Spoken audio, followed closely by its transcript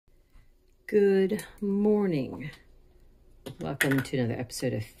Good morning. Welcome to another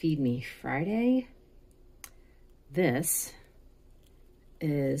episode of Feed Me Friday. This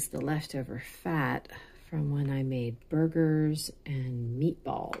is the leftover fat from when I made burgers and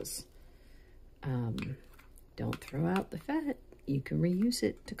meatballs. Don't throw out the fat. You can reuse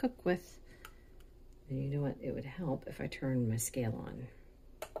it to cook with. And you know what? It would help if I turned my scale on.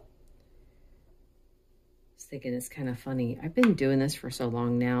 Thinking it's kind of funny. I've been doing this for so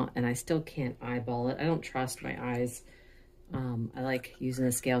long now and I still can't eyeball it. I don't trust my eyes. I like using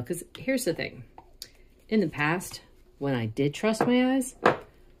a scale because here's the thing. In the past, when I did trust my eyes,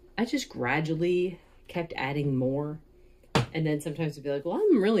 I just gradually kept adding more. And then sometimes I'd be like, well,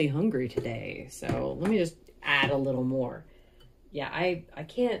 I'm really hungry today, so let me just add a little more. Yeah, I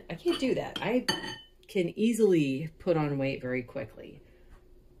can't do that. I can easily put on weight very quickly.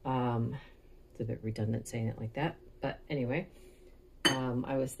 It's a bit redundant saying it like that, but anyway,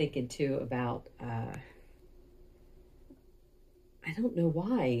 I was thinking too about, I don't know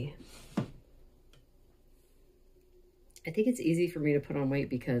why. I think it's easy for me to put on weight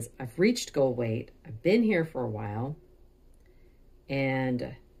because I've reached goal weight. I've been here for a while and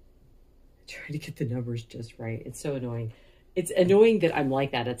I try to get the numbers just right. It's so annoying. It's annoying that I'm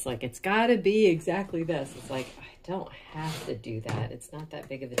like that. It's like, it's gotta be exactly this. It's like, I don't have to do that. It's not that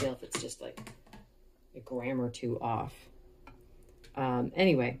big of a deal if it's just like a gram or two off.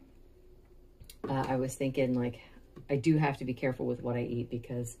 Anyway, I was thinking like, I do have to be careful with what I eat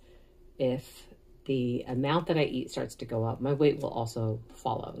because if the amount that I eat starts to go up, my weight will also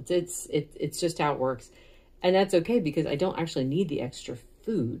follow. It's just how it works. And that's okay because I don't actually need the extra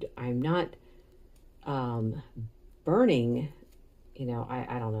food. I'm not, burning, you know,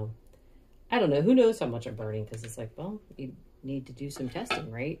 I don't know. I don't know. Who knows how much I'm burning? Because it's like, well, you need to do some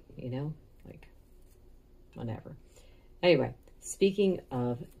testing, right? You know, like whatever. Anyway, speaking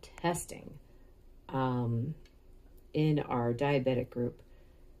of testing, in our diabetic group,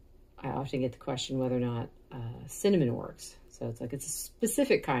 I often get the question whether or not cinnamon works. So it's like, it's a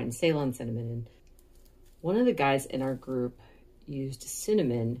specific kind, Ceylon cinnamon. And one of the guys in our group used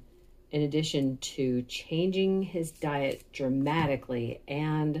cinnamon in addition to changing his diet dramatically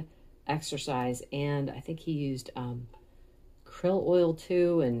and exercise. And I think he used krill oil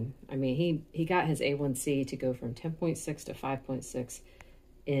too. And I mean, he got his A1C to go from 10.6 to 5.6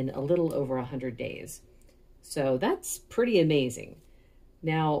 in a little over 100 days. So that's pretty amazing.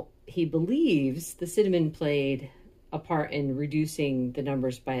 Now, he believes the cinnamon played a part in reducing the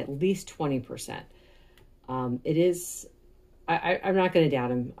numbers by at least 20%. It is, I'm not going to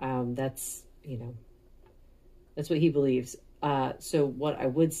doubt him. That's, you know, that's what he believes. So what I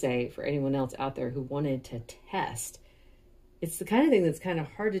would say for anyone else out there who wanted to test, it's the kind of thing that's kind of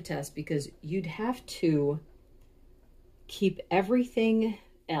hard to test because you'd have to keep everything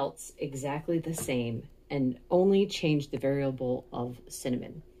else exactly the same and only change the variable of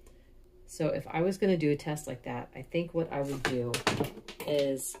cinnamon. So if I was going to do a test like that, I think what I would do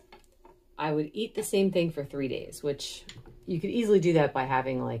is I would eat the same thing for 3 days, which you could easily do that by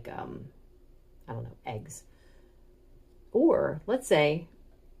having like, I don't know, eggs. Or let's say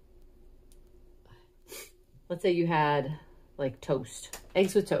you had like toast,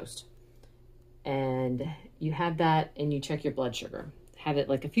 eggs with toast, and you have that and you check your blood sugar. Have it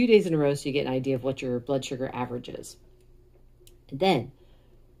like a few days in a row so you get an idea of what your blood sugar average is. And then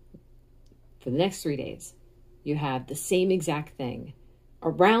for the next 3 days, you have the same exact thing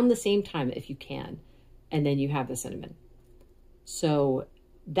around the same time if you can, and then you have the cinnamon. So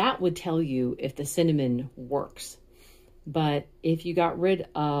that would tell you if the cinnamon works. But if you got rid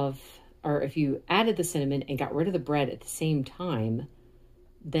of, or if you added the cinnamon and got rid of the bread at the same time,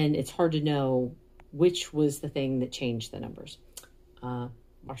 then it's hard to know which was the thing that changed the numbers.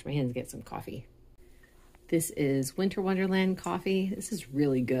 Wash my hands and get some coffee. This is Winter Wonderland coffee. This is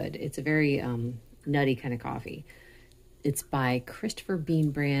really good. It's a very nutty kind of coffee. It's by Christopher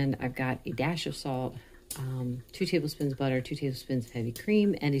Bean brand. I've got a dash of salt, 2 tablespoons butter, 2 tablespoons of heavy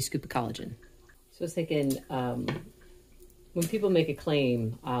cream, and a scoop of collagen. So I was thinking, when people make a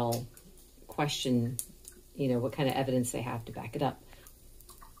claim, I'll question, you know, what kind of evidence they have to back it up.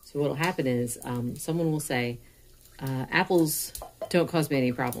 So what'll happen is someone will say, apples don't cause me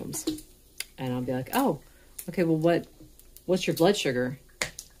any problems. And I'll be like, oh, okay, well, what's your blood sugar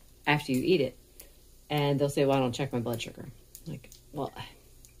after you eat it? And they'll say, well, I don't check my blood sugar. I'm like, well,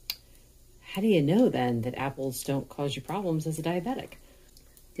 how do you know then that apples don't cause you problems as a diabetic?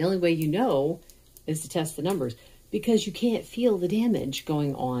 The only way you know is to test the numbers because you can't feel the damage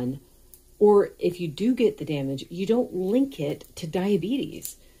going on. Or if you do get the damage, you don't link it to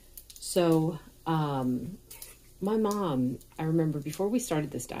diabetes. So my mom, I remember before we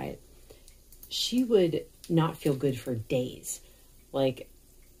started this diet, she would not feel good for days. Like,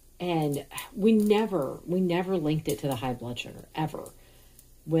 and we never linked it to the high blood sugar, ever.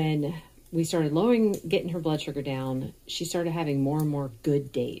 When we started getting her blood sugar down, she started having more and more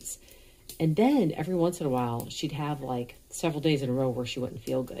good days. And then every once in a while, she'd have like several days in a row where she wouldn't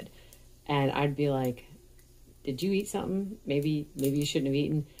feel good. And I'd be like, did you eat something? Maybe you shouldn't have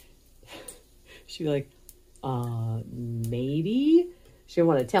eaten. She'd be like, maybe. She didn't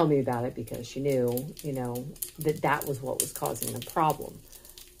want to tell me about it because she knew, that was what was causing the problem.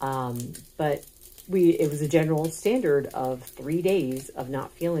 But it was a general standard of 3 days of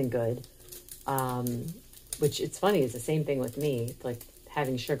not feeling good. Which it's funny, it's the same thing with me. Like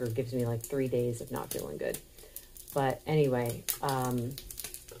having sugar gives me like 3 days of not feeling good. But anyway,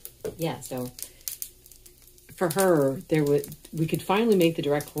 yeah, so for her, we could finally make the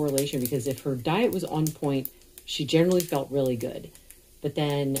direct correlation, because if her diet was on point, she generally felt really good. But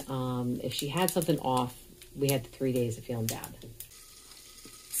then if she had something off, we had the 3 days of feeling bad.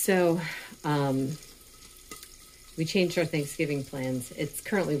 So we changed our Thanksgiving plans. It's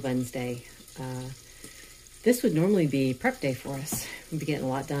currently Wednesday. This would normally be prep day for us. We'd be getting a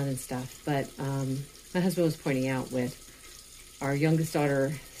lot done and stuff. But my husband was pointing out, with our youngest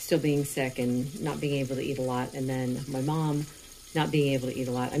daughter still being sick and not being able to eat a lot, and then my mom not being able to eat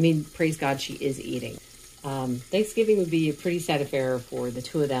a lot. I mean, praise God, she is eating. Thanksgiving would be a pretty sad affair for the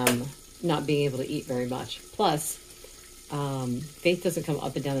two of them not being able to eat very much. Plus, Faith doesn't come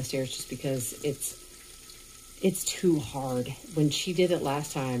up and down the stairs just because it's too hard. When she did it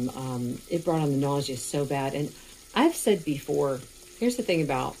last time, it brought on the nausea so bad. And I've said before, here's the thing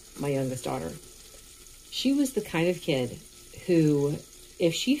about my youngest daughter. She was the kind of kid who,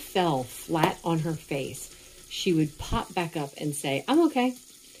 if she fell flat on her face, she would pop back up and say, I'm okay.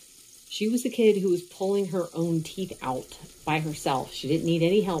 She was the kid who was pulling her own teeth out by herself. She didn't need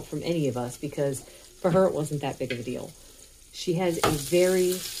any help from any of us, because for her, it wasn't that big of a deal. She has a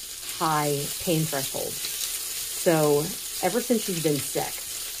very high pain threshold. So ever since she's been sick,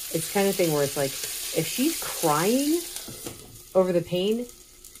 it's kind of thing where it's like, if she's crying over the pain,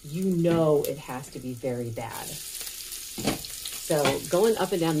 it has to be very bad. So going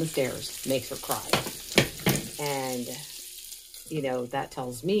up and down the stairs makes her cry. And, that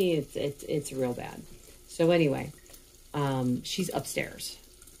tells me it's real bad. So anyway, she's upstairs.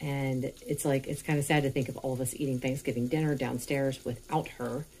 And it's kind of sad to think of all of us eating Thanksgiving dinner downstairs without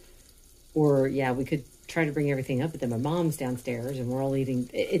her. Or, yeah, we could try to bring everything up, but then my mom's downstairs and we're all eating.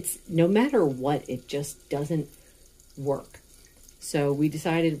 It's no matter what, it just doesn't work. So we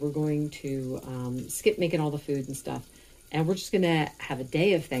decided we're going to skip making all the food and stuff. And we're just going to have a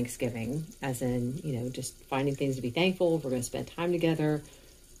day of Thanksgiving, as in, just finding things to be thankful. We're going to spend time together.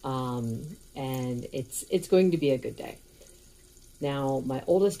 And it's going to be a good day. Now, my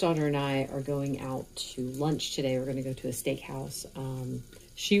oldest daughter and I are going out to lunch today. We're going to go to a steakhouse.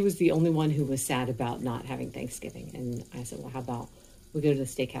 She was the only one who was sad about not having Thanksgiving. And I said, well, how about we go to the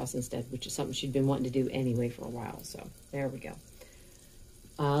steakhouse instead, which is something she'd been wanting to do anyway for a while. So there we go.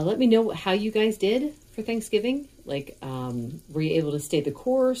 Let me know how you guys did for Thanksgiving. Were you able to stay the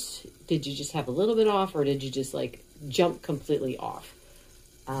course? Did you just have a little bit off, or did you just jump completely off?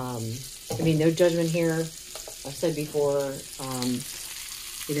 No judgment here. I've said before,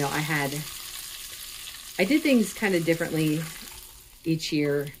 I did things kind of differently each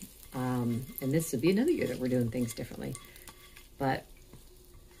year. And this would be another year that we're doing things differently, but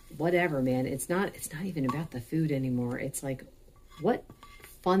whatever, man, it's not even about the food anymore. It's like, what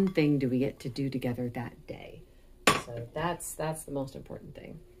fun thing do we get to do together that day? So that's the most important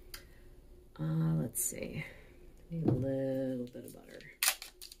thing. Let's see. Need a little bit of butter.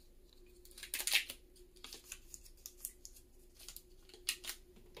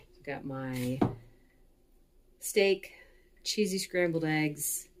 Got my steak, cheesy scrambled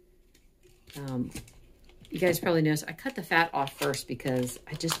eggs. You guys probably noticed I cut the fat off first because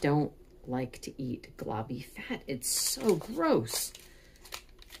I just don't like to eat globby fat. It's so gross.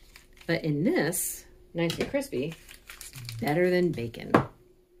 But in this, nice and crispy, it's better than bacon. A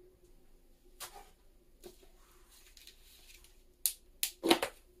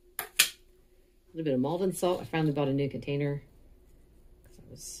little bit of Maldon salt. I finally bought a new container because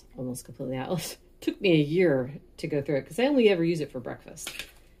I was almost completely out. It took me a year to go through it because I only ever use it for breakfast.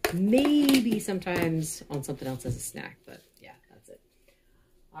 Maybe sometimes on something else as a snack, but yeah, that's it.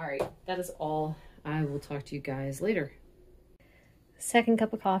 All right, that is all. I will talk to you guys later. Second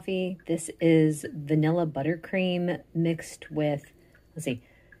cup of coffee. This is vanilla buttercream mixed with, let's see,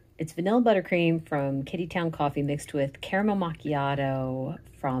 it's vanilla buttercream from Kitty Town Coffee mixed with caramel macchiato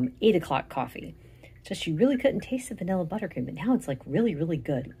from 8 O'Clock Coffee. Just you really couldn't taste the vanilla buttercream, but now it's like really, really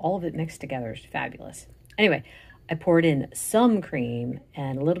good. All of it mixed together is fabulous. Anyway, I poured in some cream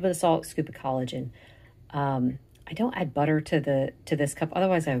and a little bit of salt, scoop of collagen. I don't add butter to this cup,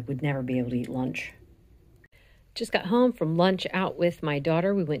 otherwise I would never be able to eat lunch. Just got home from lunch out with my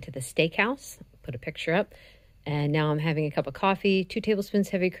daughter. We went to the steakhouse, put a picture up, and now I'm having a cup of coffee, 2 tablespoons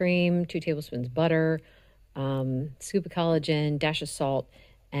heavy cream, 2 tablespoons butter, scoop of collagen, dash of salt,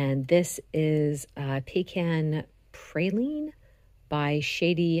 and this is pecan praline by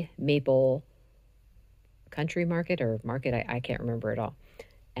Shady Maple Country Market or Market. I can't remember it all.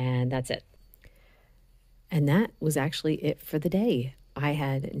 And that's it. And that was actually it for the day. I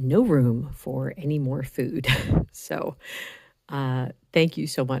had no room for any more food. So thank you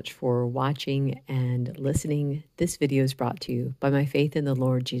so much for watching and listening. This video is brought to you by my faith in the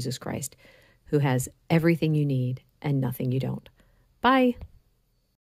Lord Jesus Christ, who has everything you need and nothing you don't. Bye.